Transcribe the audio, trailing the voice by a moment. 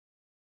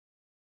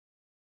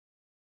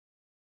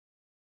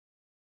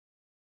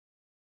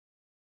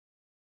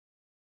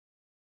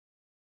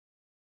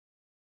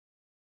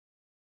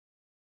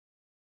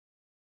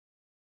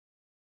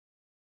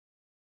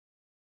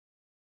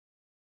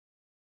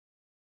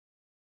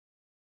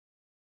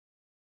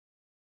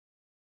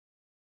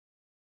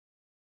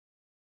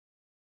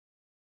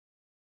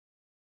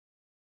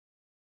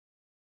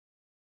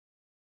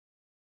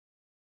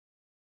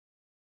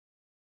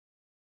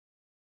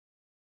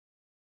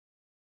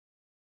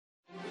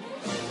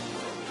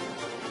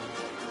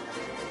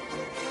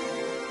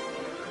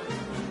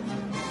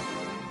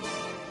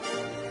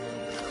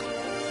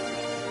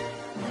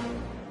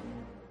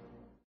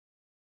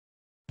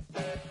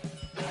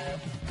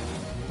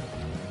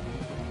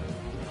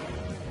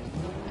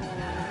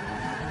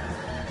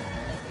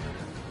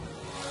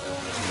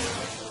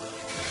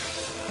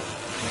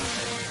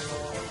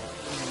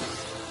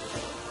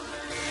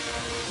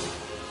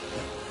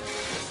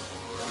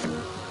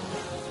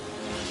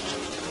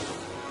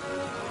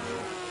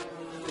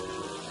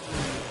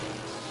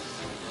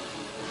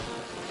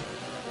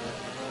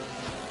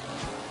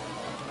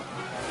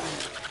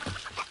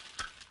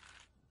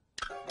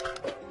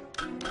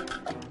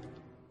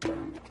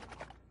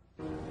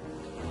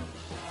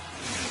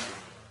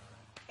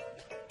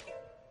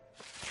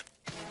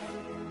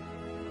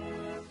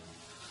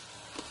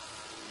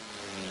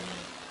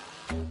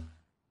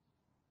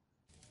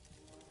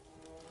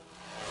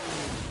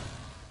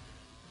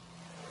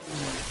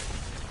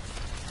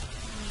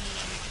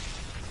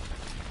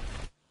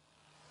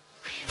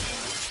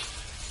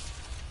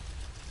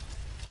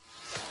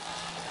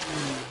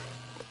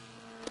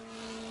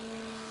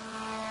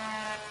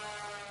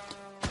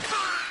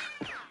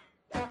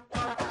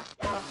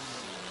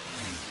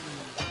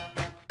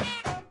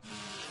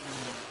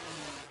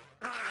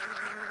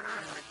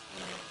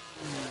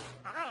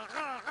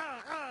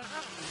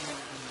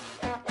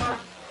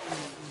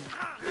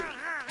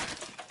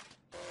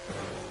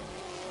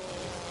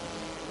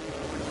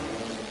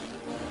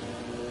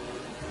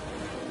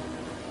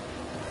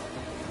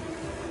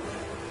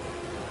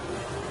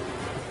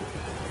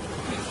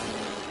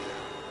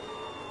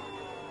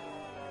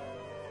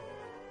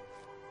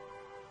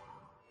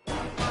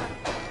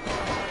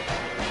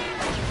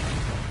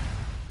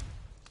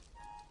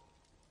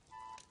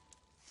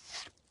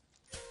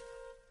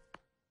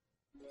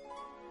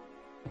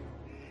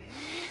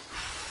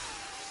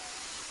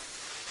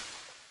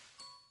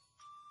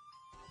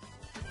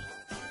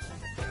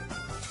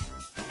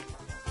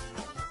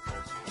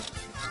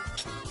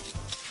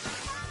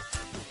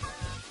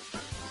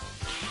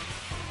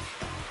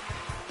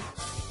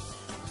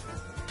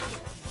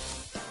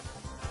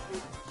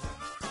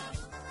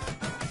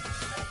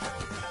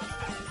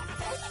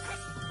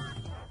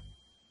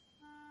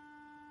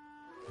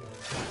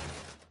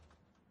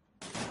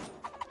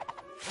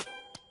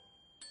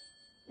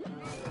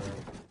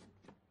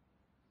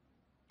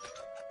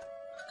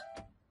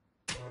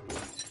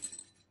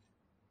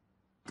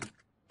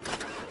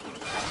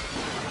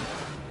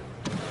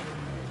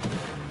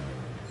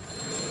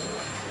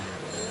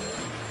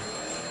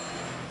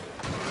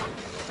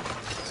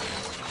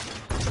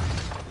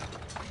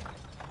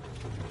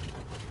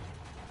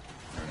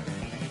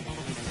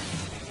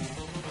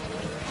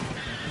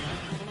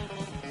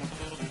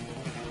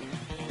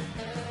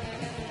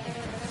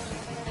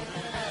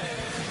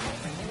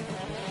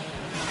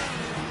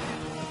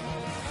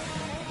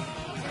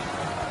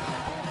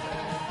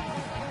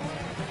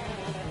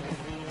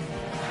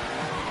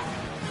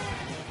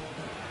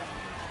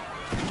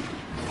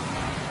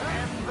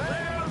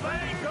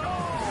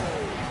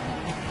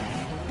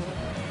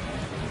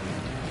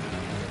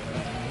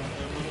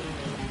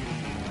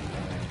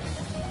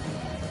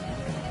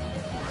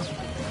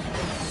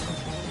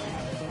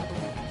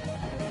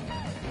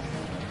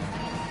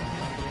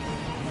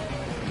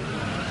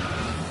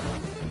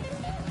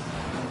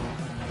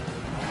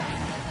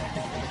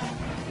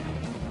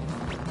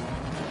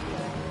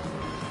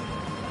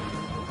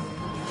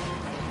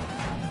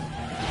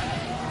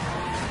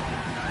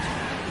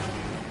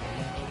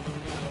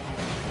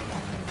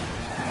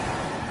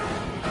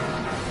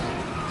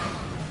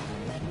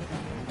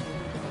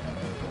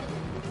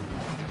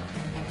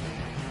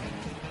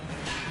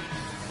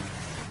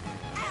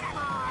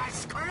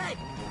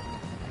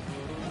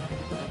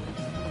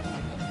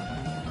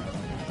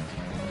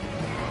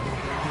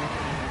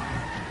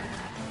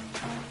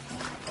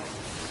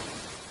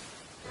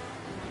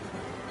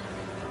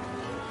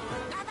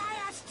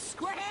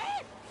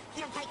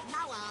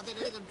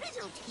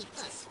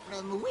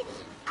which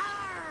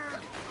are...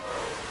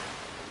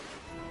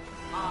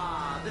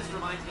 Ah, this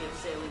reminds me of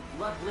sailing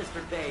Blood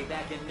Blister Bay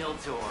back in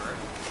Miltor.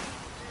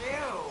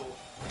 Ew!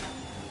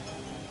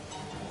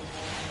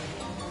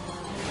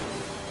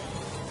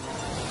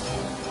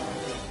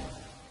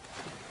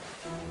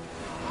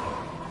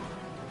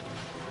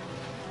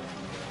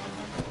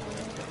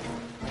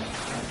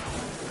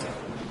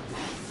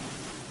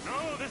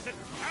 No, this is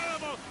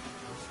terrible!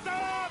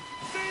 Stop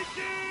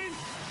sinking!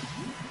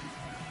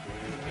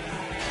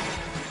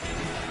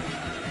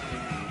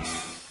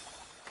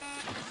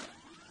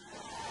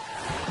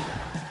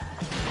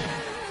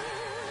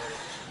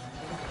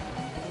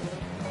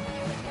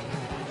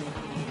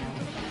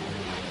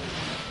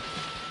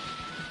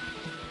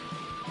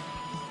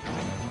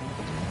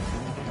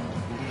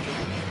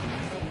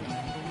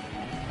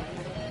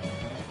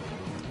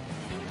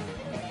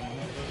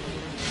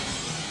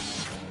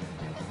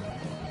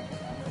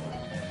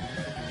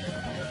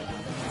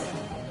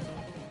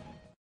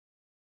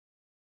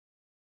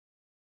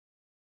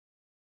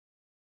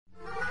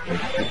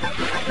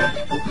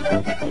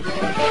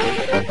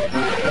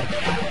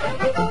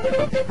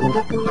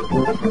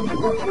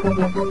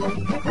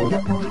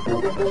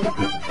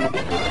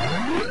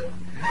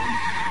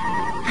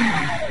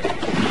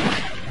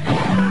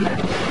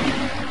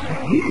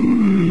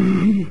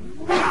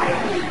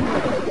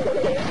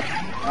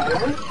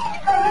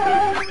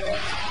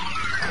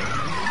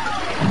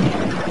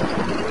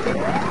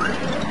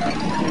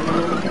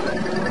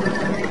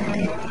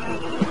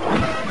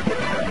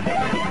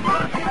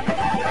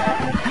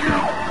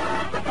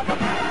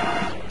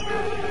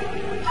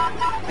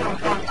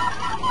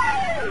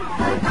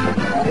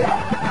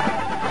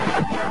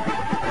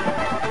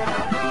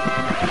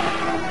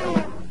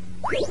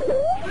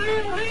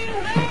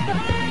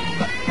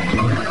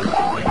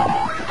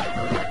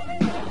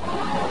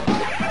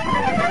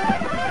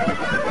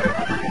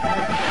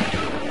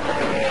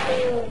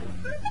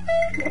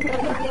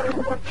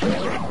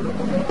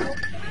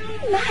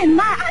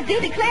 I do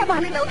declare my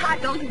little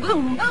heart goes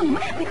boom, boom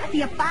when I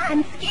see a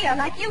fine skier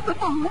like you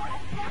perform.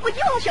 Would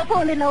you all show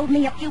poor little old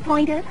me a few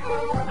pointers?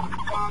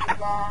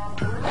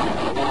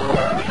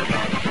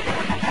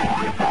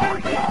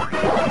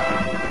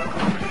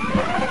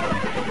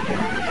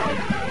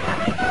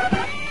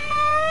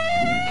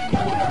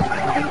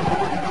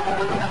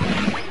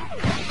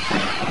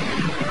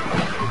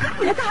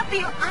 I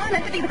feel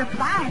honored to be with a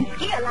fine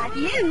skier like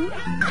you.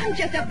 I'm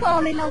just a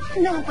poor little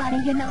snow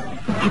bunny, you know.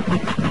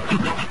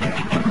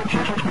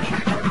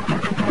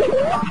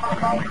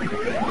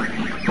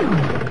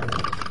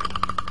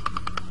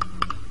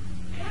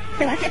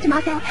 So I said to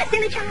myself,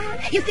 silly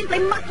child, you simply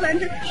must learn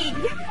to ski.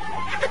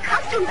 The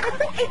costumes are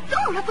so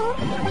adorable.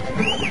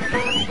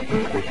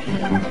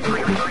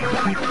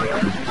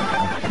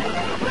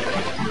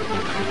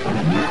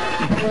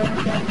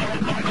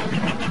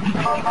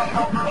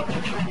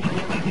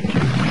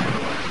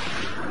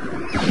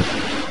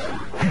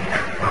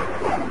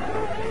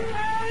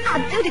 I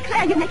do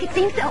declare you make it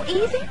seem so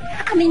easy.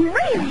 I mean,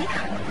 really.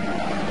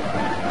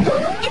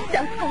 It's so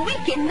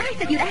freaking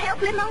nice of you to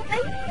help little old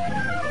thing.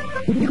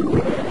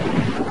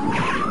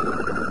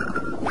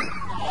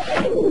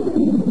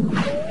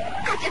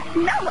 I just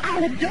know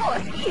I'll adore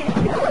skiing.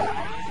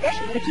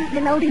 Especially with a cute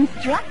little old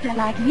instructor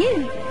like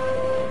you.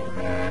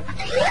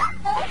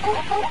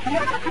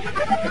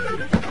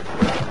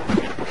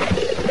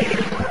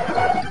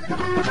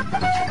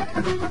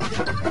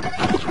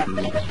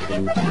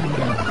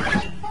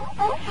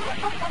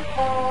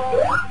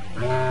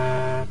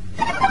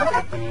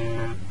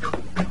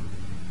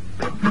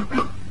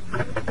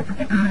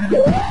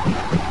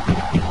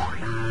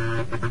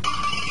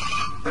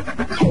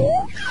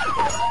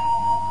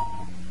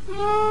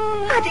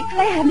 I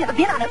declare I've never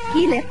been on a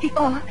ski lift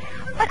before,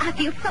 but I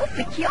feel so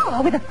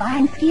secure with a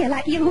fine skier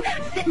like you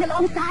sitting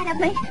alongside of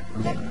me.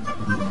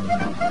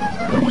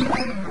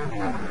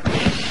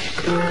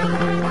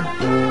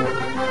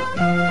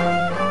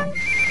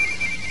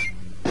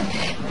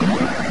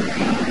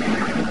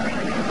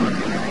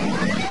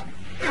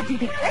 I do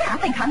declare I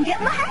think I'm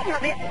getting the hang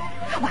of it.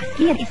 Why,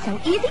 skiing is so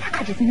easy,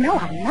 I just know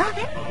I love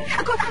it.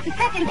 Of course, I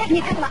suspect it'll take me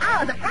a couple of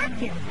hours of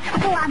practice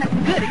before I'm as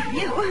good as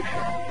you.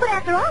 But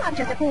after all, I'm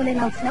just a poor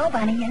little old snow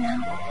bunny, you know.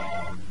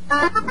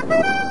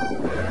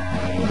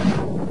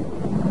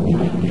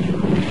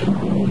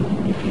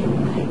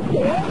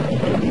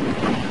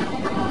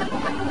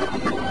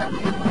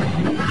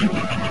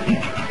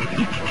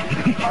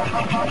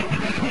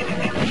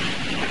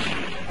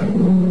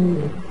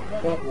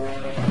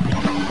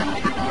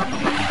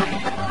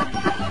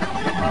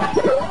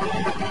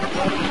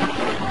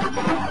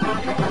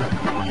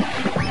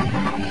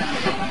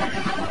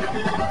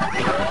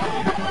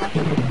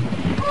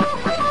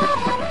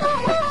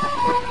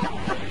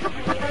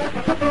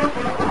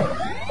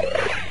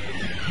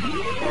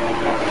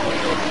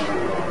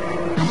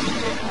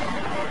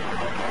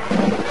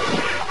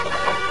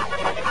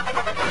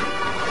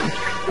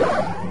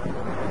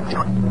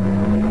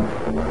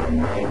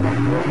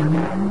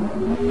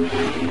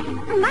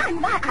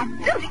 My, I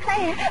do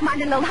declare, my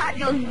little heart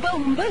goes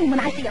boom, boom when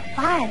I see a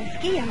fine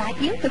skier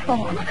like you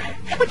perform.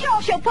 But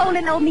you're sure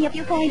pulling on me if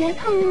you say this,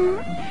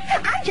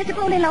 I'm just a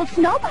pulling old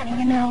snow bunny,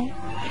 you know.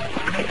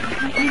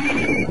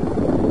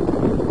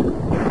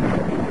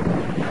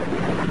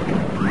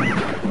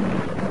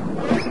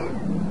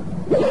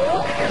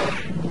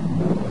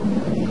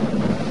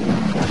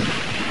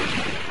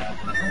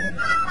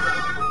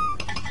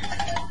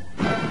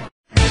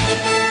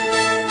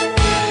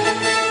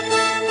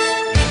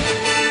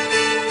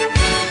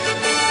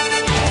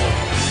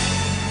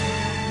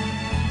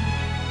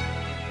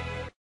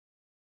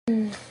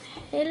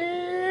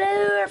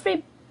 Hello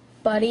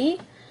everybody,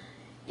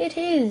 it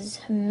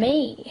is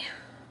me,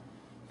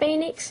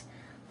 Phoenix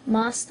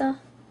Master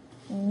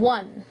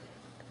 1,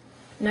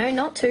 no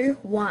not 2,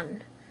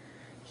 1,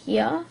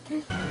 here.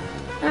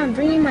 I'm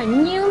bringing my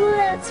new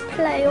Let's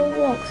Play or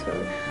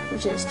walkthrough,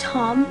 which is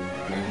Tom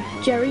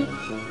and Jerry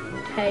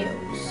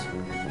Tales.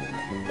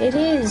 It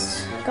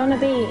is gonna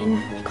be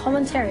in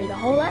commentary, the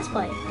whole Let's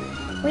Play.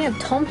 We have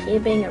Tom here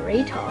being a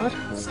retard,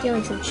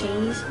 stealing some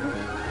cheese.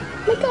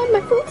 Oh my god, my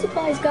food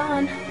supply's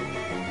gone.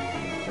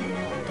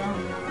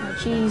 My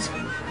cheese. Oh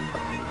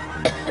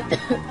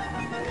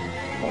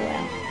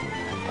wow.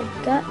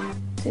 I got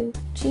to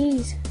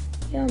cheese.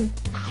 Yum.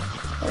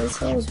 Well,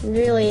 this was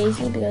really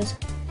easy because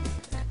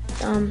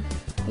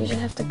you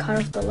just have to cut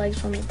off the legs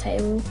from the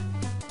table.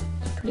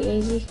 It's pretty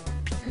easy.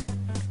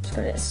 Just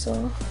got a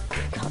saw.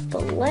 Cut the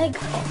leg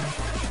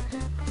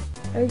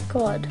off. Oh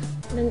god,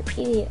 I'm an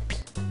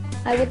idiot.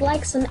 I would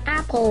like some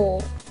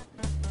apple.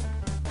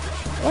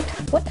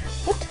 What?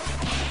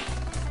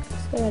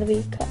 It's gotta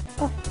be cut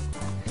off.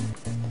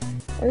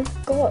 Oh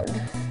god.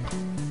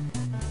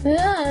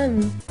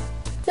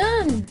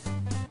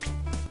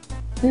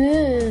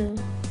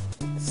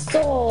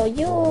 So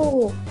you.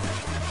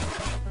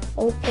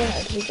 Oh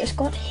god, we just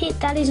got hit.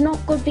 That is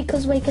not good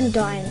because we can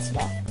die and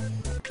stuff.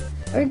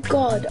 Oh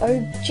god,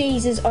 oh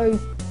Jesus, oh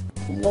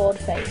Lord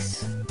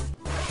face.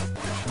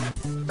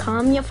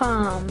 Calm your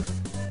farm.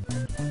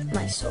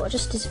 My sword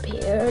just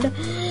disappeared.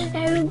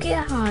 Oh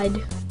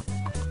god.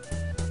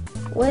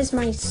 Where's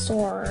my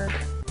sword?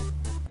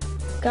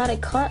 Got it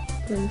cut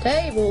from the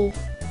table.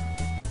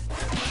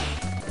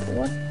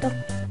 What the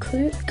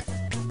cook?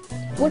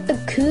 What the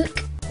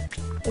cook?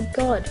 Oh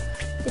god.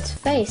 It's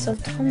face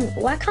of Tom.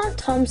 Why can't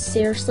Tom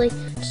seriously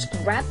just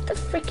grab the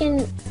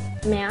freaking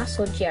mouse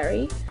or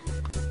Jerry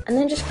and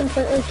then just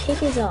completely kick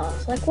his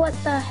ass? Like what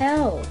the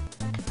hell?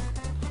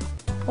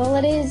 Well,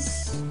 it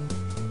is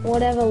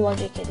whatever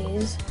logic it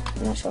is.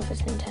 I'm not sure if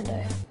it's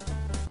Nintendo.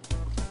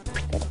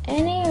 But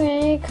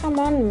anyway, come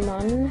on,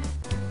 man.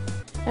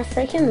 I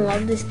freaking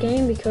love this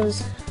game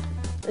because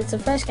it's the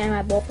first game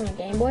I bought from a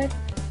Game Boy.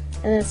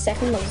 And the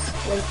second was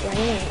Leaf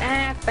Green.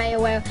 Ah,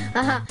 fail well.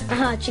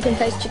 Chicken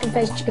face, chicken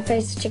face, chicken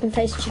face, chicken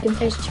face, chicken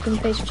face, chicken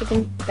face,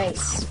 chicken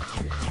face.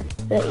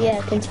 But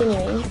yeah,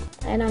 continuing.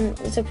 And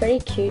it's a pretty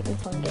cute and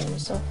fun game.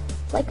 So,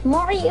 like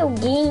Mario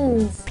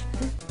games.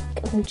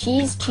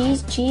 Cheese,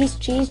 cheese, cheese,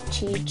 cheese,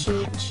 cheese,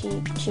 cheese,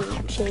 cheese, cheese,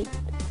 cheese.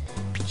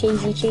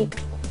 Cheesy cheek.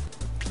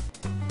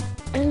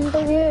 And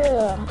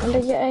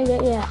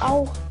yeah.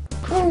 Oh.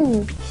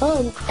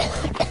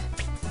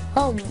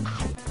 Oh,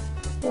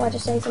 I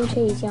just ate some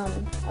cheese, yum.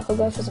 I could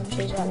go for some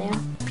cheese right now.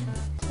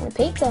 And a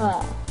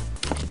pizza.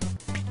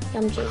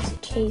 Yum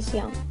cheese,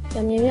 yum.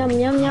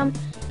 Yum.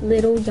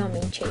 Little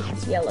yummy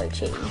cheese, yellow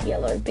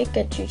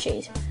Pikachu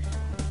cheese.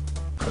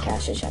 Okay, I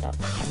should shut up.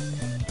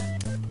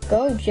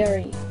 Go,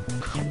 Jerry.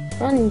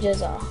 Run,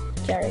 Jizza,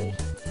 Jerry.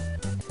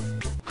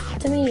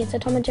 To me, it's a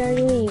Tom and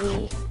Jerry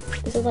Wee.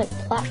 This is like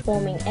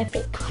platforming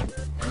epic.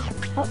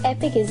 How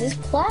epic is this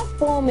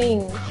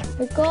platforming?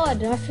 Oh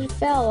god, I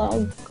fell.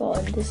 Oh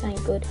god, this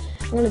ain't good.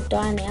 I'm gonna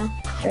die now.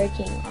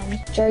 I'm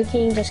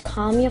joking. Just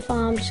calm your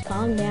farm. Just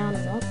calm down.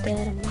 I'm not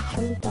dead. I'm not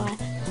gonna die.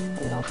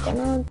 I'm not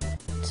gonna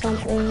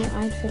something.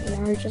 I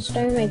don't know. Just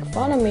don't make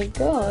fun of me.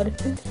 God.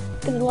 Look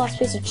at the last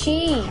piece of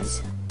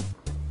cheese.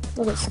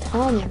 Look, it's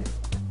Tom.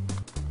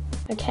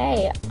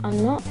 Okay,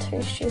 I'm not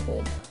too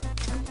stupid.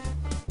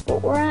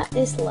 But we're at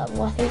this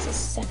level. I think it's the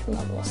second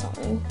level or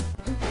something.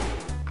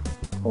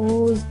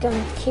 Oh, he's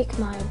gonna kick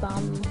my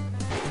bum.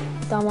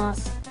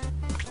 Dumbass.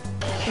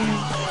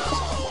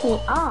 Just pick me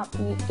up,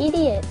 you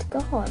idiot.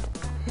 God.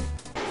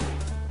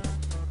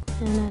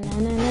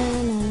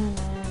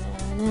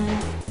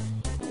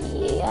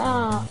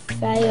 Yeah,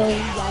 fail.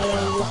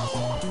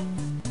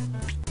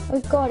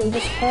 Oh god, he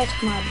just hurt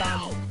my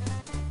bum.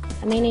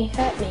 I mean, he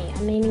hurt me.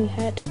 He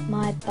hurt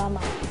my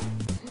bummer.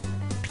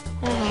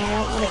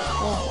 That would have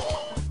hurt.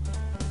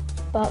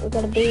 But we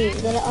got a B,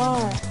 we got an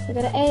R, we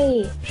got an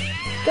A,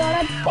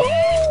 got a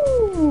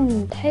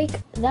boom! Take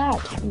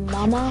that,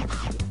 mama.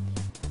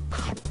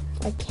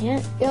 I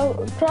can't go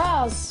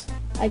across.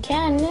 I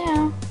can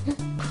now.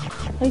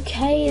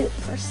 Okay,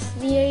 press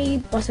the A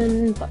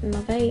button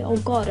of A. Oh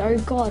god,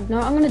 no,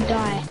 I'm gonna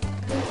die.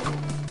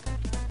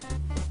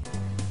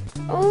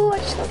 Oh, I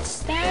just got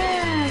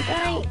stabbed.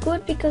 That ain't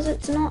good because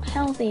it's not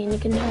healthy and you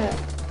can hurt.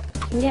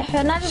 You can get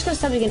hurt. And I'm just gonna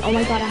stab again. Oh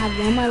my god, I have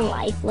one more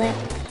life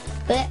left.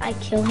 But I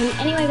kill him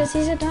anyway because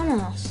he's a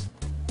dumbass.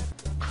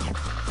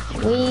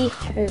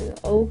 Wee-hoo.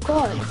 Oh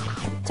god.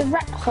 It's a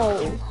rat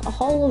hole. A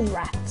hole of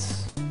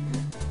rats.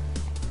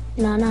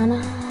 Na na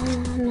na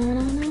na na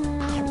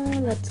na.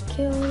 Let's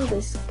kill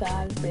this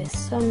guy with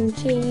some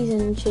cheese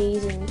and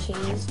cheese and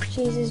cheese.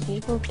 Cheese is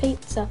used for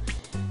pizza.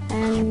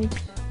 And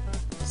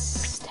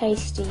it's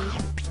tasty.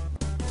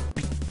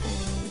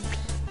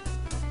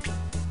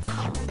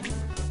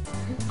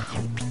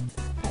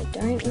 I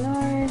don't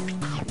know.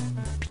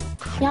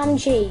 Yum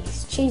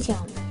cheese. Cheese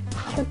yum.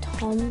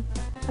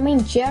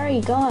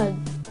 Jerry, God,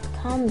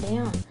 calm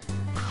down.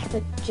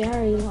 But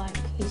Jerry, like,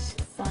 he's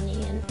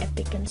funny and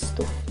epic and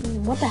stuff.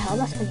 What the hell?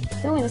 That's gonna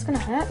kill me. That's gonna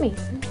hurt me.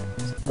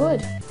 It's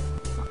good.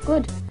 Not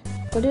good.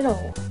 Good at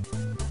all.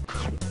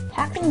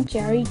 How can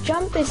Jerry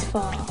jump this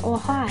far? Or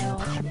high? Or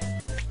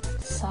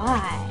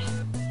sigh?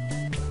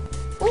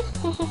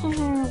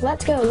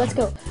 Let's go. Let's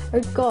go.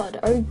 Oh God.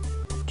 Oh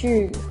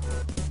Jew.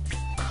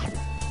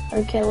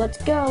 Okay, let's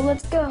go.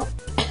 Let's go.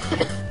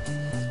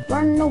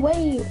 Run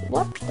away.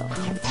 What the?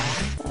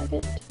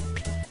 What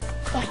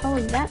the hell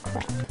is that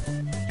crap?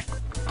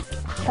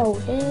 Oh,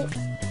 hit.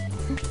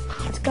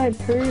 Let's go,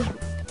 Pooh.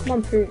 Come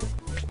on, Pooh.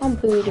 Come on,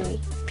 Pooh-doo.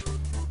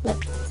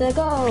 Let's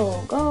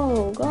go.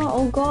 Go. Go.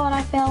 Oh, God,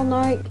 I fell.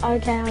 No.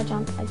 Okay, I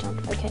jumped.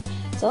 Okay.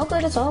 It's all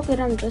good. It's all good.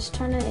 I'm just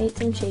trying to eat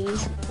some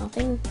cheese.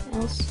 Nothing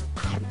else.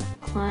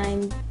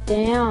 Climb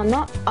down.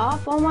 Not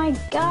up. Oh, my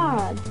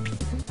God.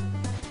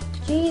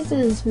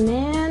 Jesus,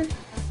 man.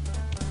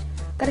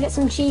 Gotta get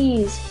some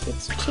cheese.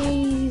 It's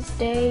cheese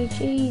day.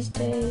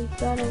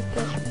 Gotta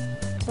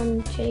get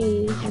some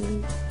cheese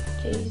and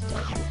cheese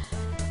day.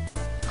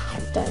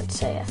 Don't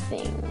say a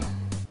thing.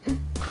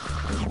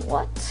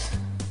 What?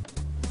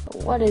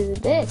 What is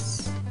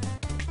this?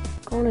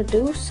 Gonna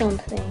do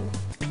something.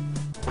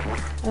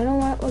 I don't know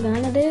what we're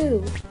gonna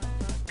do.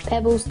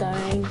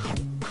 Pebblestone.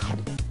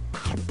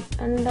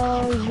 And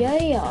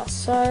yeah.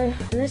 So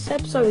in this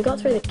episode we got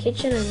through the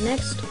kitchen and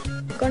next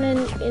we're going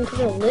into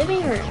the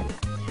living room.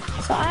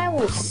 So I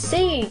will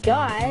see you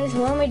guys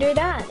when we do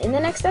that in the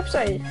next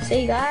episode.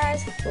 See you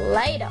guys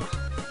later.